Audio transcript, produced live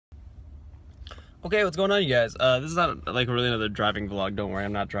Okay, what's going on, you guys? This is not like really another driving vlog. Don't worry,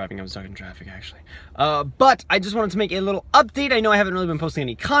 I'm not driving. I'm stuck in traffic, actually. But I just wanted to make a little update. I know I haven't really been posting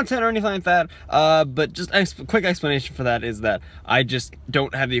any content or anything like that. But just a quick explanation for that is that I just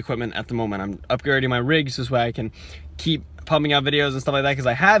don't have the equipment at the moment. I'm upgrading my rig so this way I can keep pumping out videos and stuff like that, because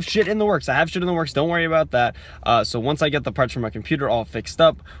I have shit in the works. Don't worry about that. So once I get the parts for my computer all fixed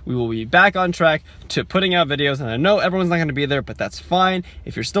up, we will be back on track to putting out videos. And I know everyone's not going to be there, but that's fine.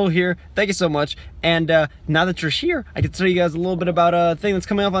 If you're still here, thank you so much. And now that you're here, I can tell you guys a little bit about a thing that's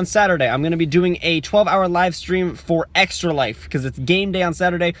coming up on Saturday. I'm going to be doing a 12-hour live stream for Extra Life, because it's game day on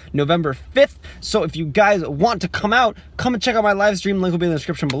Saturday, November 5th. So if you guys want to come out, come and check out my live stream. Link will be in the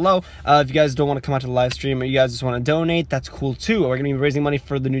description below. If you guys don't want to come out to the live stream, or you guys just want to donate, that's cool too. We're going to be raising money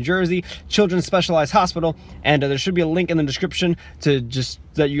for the New Jersey Children's Specialized Hospital, and there should be a link in the description to just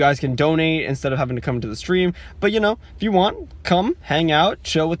that you guys can donate instead of having to come to the stream. But you know, if you want, come hang out,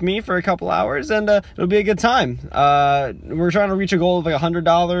 chill with me for a couple hours, and it'll be a good time. We're trying to reach a goal of like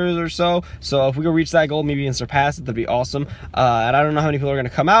 $100 or so. So if we can reach that goal, maybe even surpass it, that'd be awesome. And I don't know how many people are going to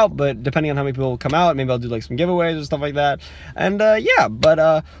come out, but depending on how many people come out, maybe I'll do like some giveaways or stuff like that. And yeah,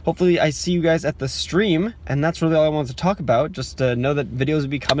 but hopefully I see you guys at the stream. And that's really all I wanted to talk about. Just know that videos will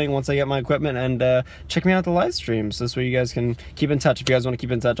be coming once I get my equipment, and check me out at the live stream. So this way you guys can keep in touch. If you guys want to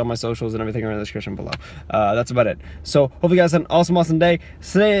keep in touch, on my socials and everything are in the description below. That's about it. So hope you guys have an awesome day.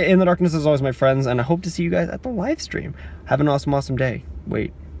 Stay in the darkness as always, my friends, and I hope to see you guys at the live stream. Have an awesome day.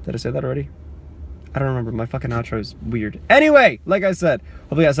 Wait, did I say that already? I don't remember. My fucking outro is weird. Anyway, like I said,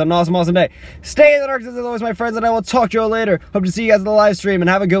 hope you guys have an awesome day. Stay in the darkness as always, my friends, and I will talk to you all later. Hope to see you guys at the live stream, and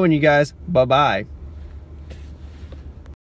have a good one, you guys. Bye-bye.